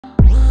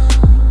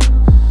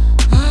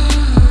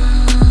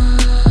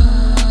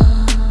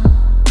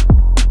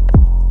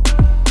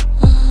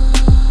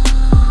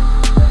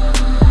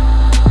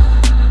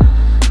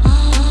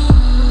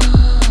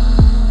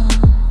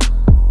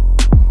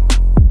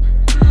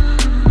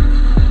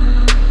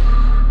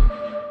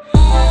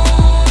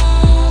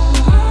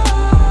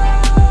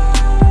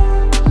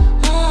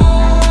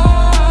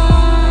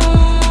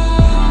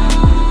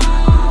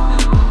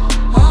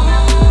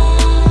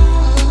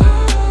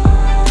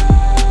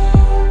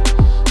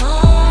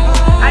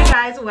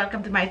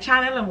welcome to my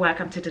channel and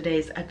welcome to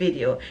today's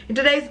video. In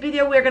today's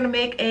video we're going to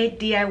make a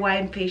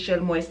DIY facial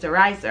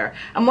moisturizer,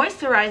 a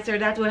moisturizer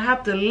that will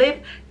help to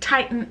lift,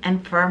 tighten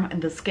and firm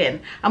the skin,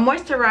 a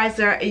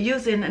moisturizer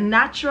using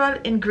natural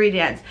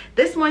ingredients.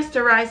 This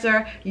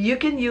moisturizer you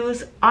can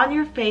use on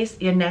your face,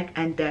 your neck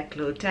and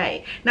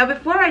décolleté. Now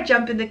before I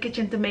jump in the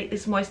kitchen to make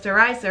this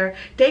moisturizer,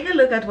 take a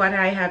look at what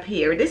I have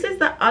here. This is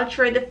the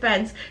Ultra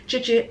Defense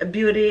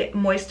Khichibeauty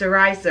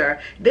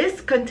moisturizer.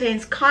 This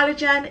contains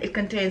collagen, it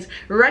contains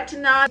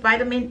retinol,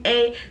 vitamin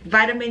A,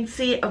 vitamin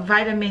C,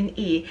 vitamin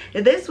E.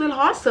 This will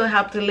also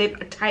help to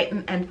lift,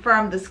 tighten and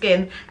firm the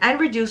skin and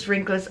reduce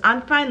wrinkles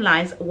and fine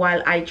lines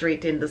while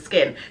hydrating the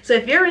skin. So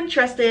if you're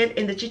interested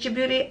in the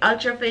Khichibeauty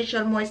Ultra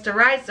Facial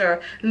Moisturizer,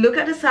 look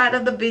at the side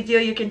of the video.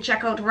 You can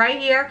check out right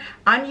here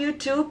on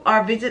YouTube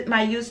or visit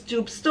my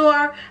YouTube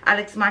store,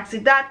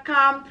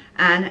 ALESMAXii.com,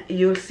 and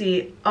you'll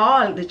see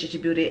all the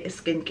Khichibeauty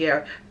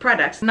skincare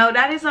products. Now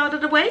that is out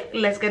of the way,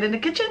 let's get in the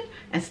kitchen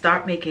and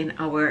start making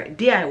our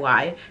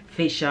DIY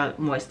facial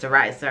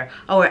moisturizer,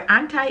 our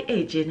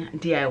anti-aging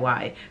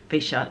DIY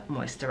facial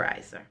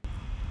moisturizer.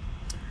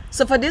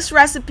 So for this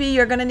recipe,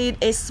 you're going to need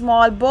a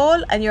small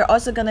bowl and you're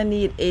also going to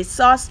need a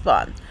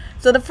saucepan.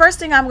 So the first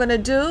thing I'm going to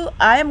do,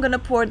 I am going to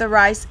pour the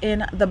rice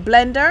in the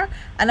blender,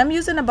 and I'm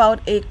using about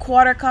a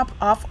 1/4 cup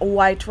of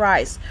white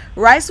rice.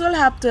 Rice will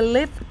help to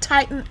lift,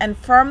 tighten and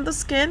firm the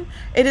skin.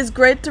 It is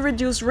great to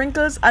reduce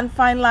wrinkles and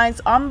fine lines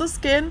on the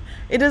skin.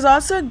 It is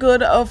also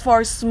good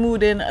for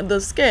smoothing the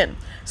skin.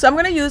 So I'm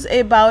going to use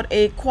about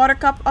a 1/4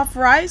 cup of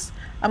rice.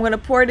 I'm going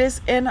to pour this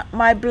in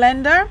my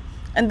blender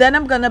and then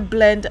I'm going to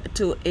blend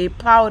to a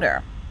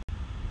powder.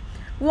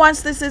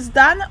 Once this is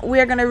done,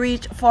 we're going to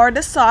reach for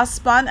the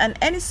saucepan, and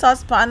any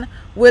saucepan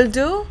will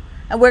do,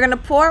 and we're going to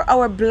pour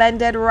our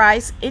blended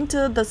rice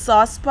into the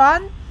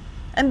saucepan,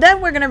 and then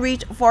we're going to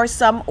reach for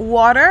some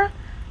water.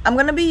 I'm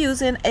going to be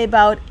using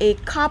about a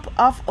cup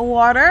of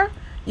water.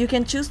 You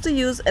can choose to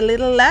use a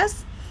little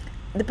less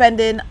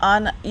depending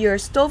on your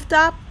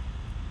stovetop.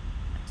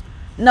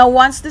 Now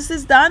once this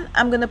is done,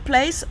 I'm going to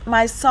place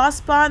my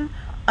saucepan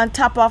on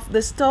top of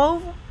the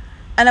stove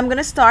and I'm going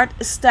to start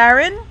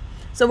stirring.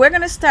 So we're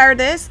going to stir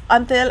this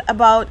until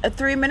about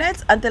 3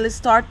 minutes, until it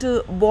starts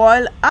to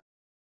boil up.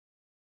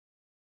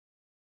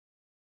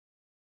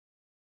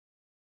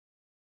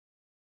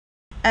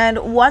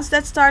 And once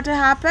that starts to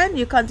happen,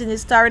 you continue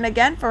stirring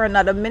again for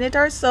another minute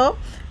or so,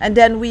 and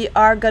then we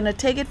are going to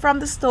take it from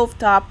the stove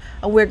top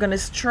and we're going to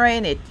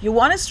strain it. You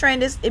want to strain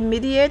this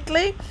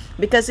immediately,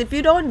 because if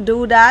you don't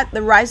do that,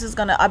 the rice is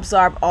going to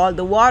absorb all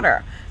the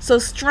water. So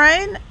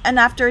strain, and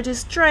after it is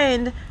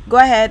strained, go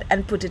ahead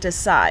and put it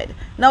aside.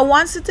 Now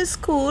once it is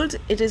cooled,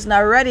 it is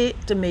now ready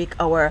to make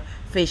our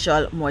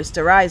facial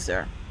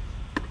moisturizer.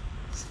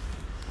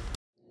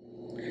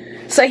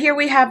 So here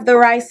we have the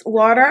rice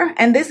water,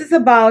 and this is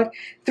about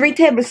 3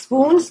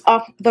 tablespoons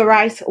of the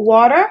rice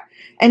water.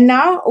 And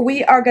now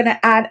we are going to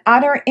add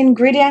other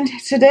ingredient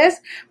to this.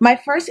 My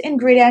first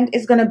ingredient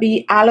is going to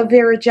be aloe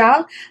vera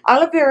gel.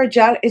 Aloe vera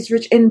gel is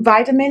rich in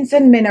vitamins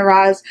and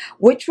minerals,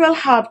 which will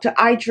help to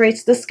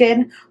hydrate the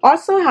skin,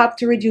 also help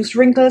to reduce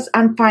wrinkles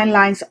and fine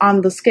lines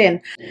on the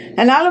skin.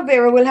 And aloe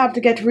vera will help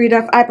to get rid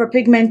of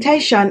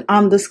hyperpigmentation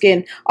on the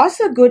skin,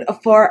 also good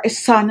for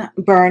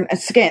sunburned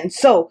skin.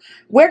 So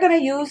we're going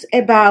to use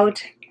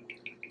about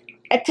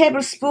a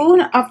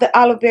tablespoon of the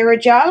aloe vera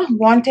gel,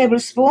 1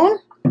 tablespoon.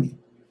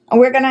 And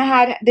we're going to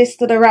add this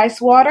to the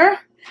rice water.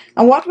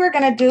 And what we're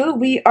going to do,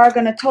 we are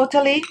going to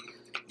totally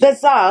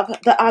dissolve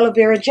the aloe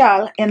vera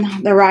gel in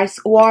the rice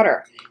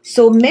water.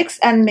 So mix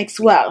and mix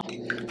well.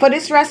 For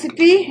this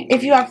recipe,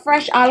 if you have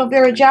fresh aloe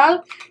vera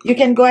gel, you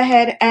can go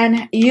ahead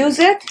and use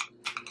it.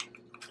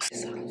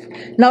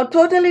 Now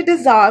totally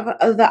dissolve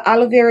the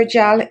aloe vera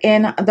gel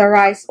in the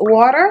rice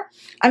water.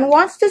 And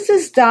once this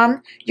is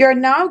done, you're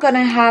now going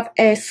to have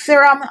a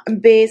serum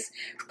base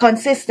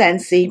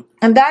consistency,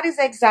 and that is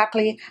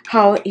exactly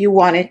how you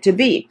want it to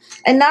be.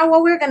 And now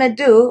what we're going to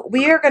do,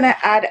 we are going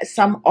to add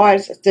some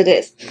oils to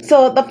this.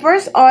 So the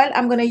first oil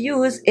I'm going to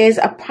use is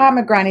a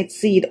pomegranate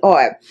seed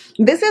oil.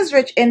 This is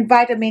rich in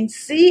vitamin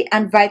C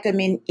and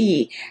vitamin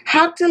E.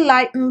 Help to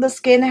lighten the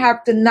skin,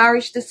 help to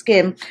nourish the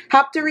skin,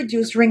 help to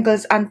reduce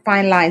wrinkles and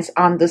fine lines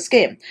on the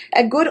skin.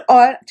 A good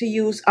oil to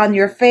use on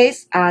your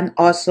face and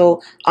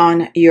also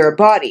on your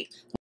body.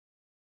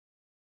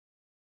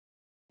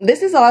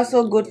 This is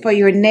also good for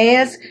your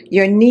nails,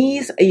 your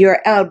knees,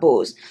 your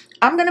elbows.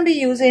 I'm going to be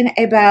using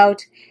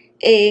about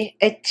a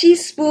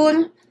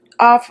teaspoon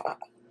of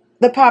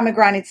the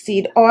pomegranate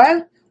seed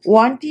oil,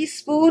 1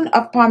 teaspoon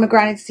of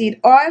pomegranate seed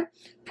oil.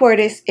 Pour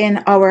this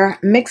in our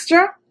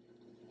mixture.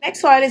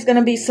 Next oil is going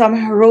to be some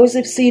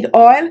roseseed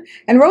oil,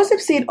 and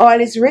roseseed oil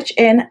is rich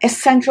in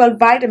essential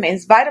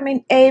vitamins,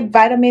 vitamin A,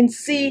 vitamin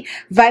C,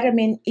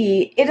 vitamin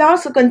E. It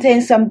also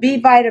contains some B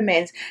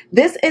vitamins.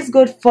 This is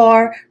good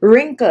for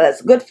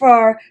wrinkles, good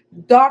for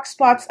dark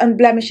spots and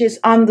blemishes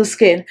on the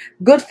skin,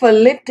 good for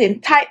lifting,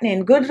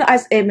 tightening, good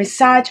as a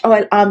massage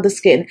oil on the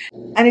skin.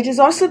 And it is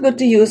also good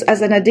to use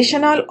as an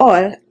additional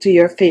oil to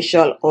your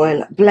facial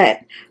oil blend.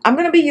 I'm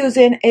going to be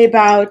using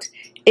about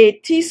a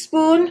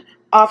teaspoon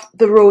of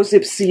the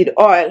rosehip seed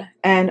oil,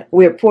 and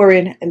we're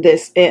pouring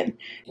this in.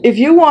 If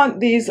you want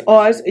these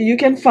oils, you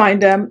can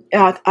find them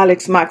at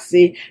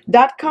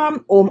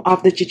ALESMAXii.com, home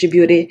of the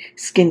Khichibeauty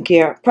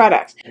skincare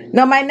products.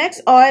 Now my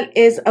next oil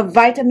is a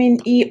vitamin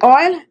E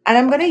oil, and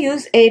I'm going to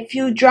use a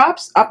few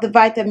drops of the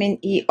vitamin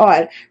E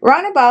oil,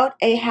 around about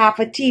a half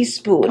a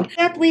teaspoon.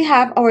 That we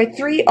have our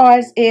 3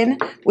 oils in,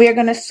 we are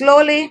going to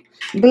slowly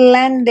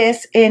blend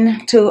this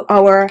into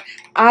our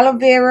aloe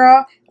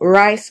vera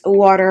rice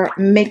water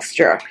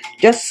mixture.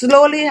 Just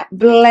slowly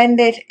blend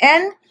it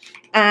in,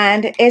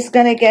 and it's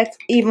gonna get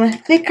even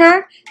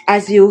thicker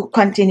as you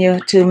continue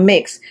to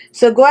mix.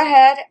 So go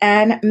ahead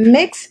and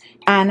mix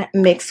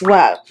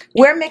well.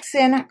 We're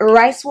mixing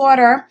rice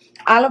water,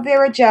 aloe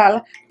vera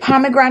gel,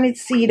 pomegranate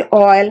seed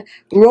oil,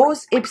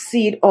 rosehip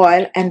seed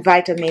oil, and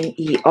vitamin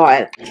E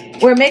oil.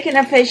 We're making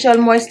a facial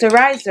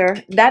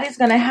moisturizer that is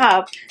going to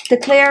help to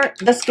clear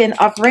the skin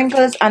of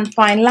wrinkles and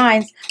fine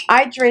lines,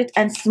 hydrate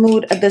and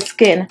smooth the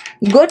skin.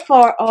 Good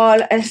for all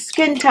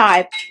skin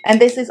type, and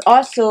this is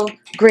also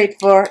great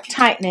for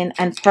tightening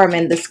and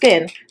firming the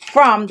skin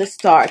from the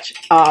starch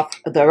of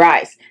the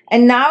rice.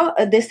 And now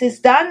this is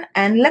done,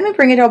 and let me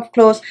bring it up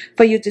close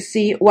for you to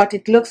see what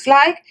it looks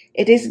like.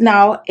 It is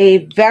now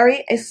a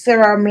very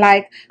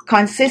serum-like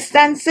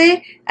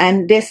consistency,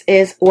 and this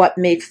is what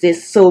makes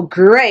this so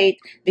great,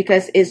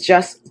 because it's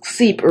just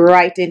seep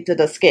right into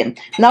the skin.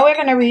 Now we're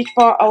going to reach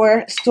for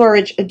our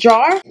storage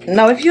jar.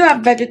 Now if you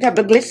have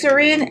vegetable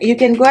glycerin, you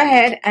can go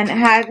ahead and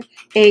add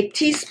a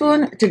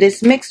teaspoon to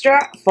this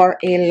mixture for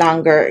a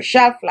longer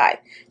shelf life.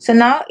 So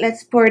now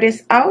let's pour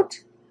this out.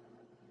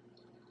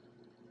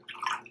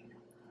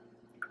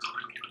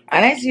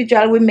 And as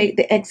usual, we make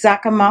the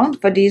exact amount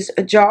for these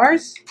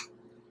jars.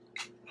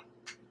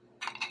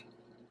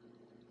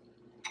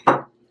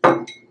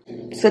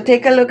 So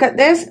take a look at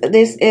this.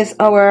 This is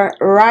our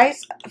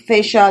rice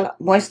facial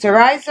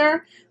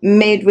moisturizer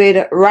made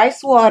with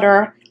rice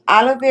water,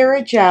 aloe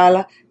vera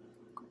gel,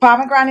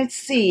 pomegranate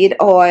seed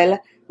oil,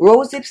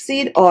 rosehip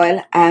seed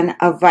oil, and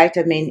a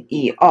vitamin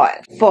E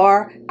oil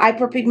for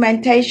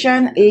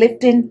hyperpigmentation,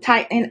 lifting,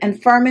 tightening,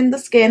 and firming the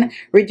skin,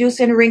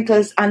 reducing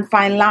wrinkles and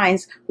fine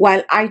lines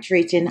while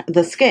hydrating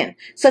the skin.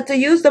 So to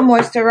use the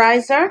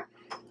moisturizer,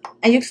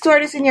 and you store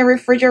this in your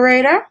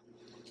refrigerator.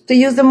 To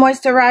use the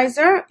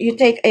moisturizer, you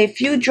take a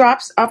few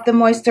drops of the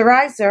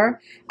moisturizer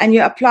and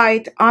you apply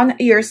it on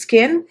your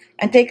skin.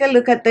 And take a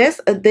look at this.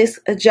 This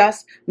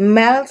just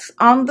melts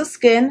on the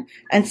skin,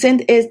 and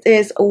since it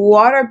is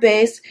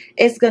water-based,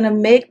 it's going to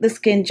make the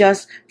skin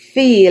just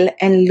feel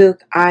and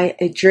look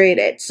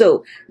hydrated.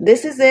 So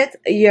this is it,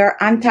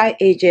 your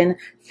anti-aging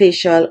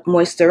facial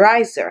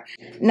moisturizer.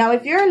 Now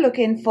if you're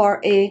looking for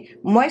a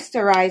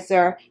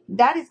moisturizer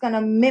that is going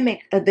to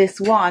mimic this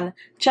one,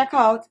 check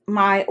out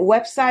my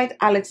website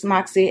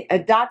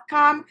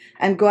ALESMAXii.com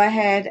and go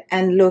ahead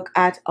and look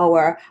at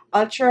our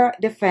Ultra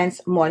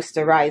Defense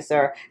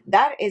Moisturizer.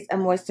 That is a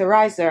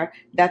moisturizer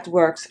that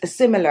works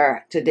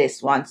similar to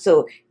this one.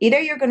 So either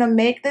you're going to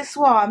make this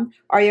one,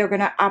 or you're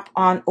going to hop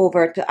on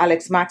over to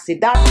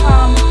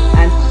ALESMAXii.com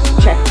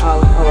and check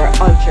out our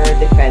Ultra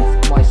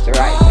Defense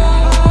Moisturizer.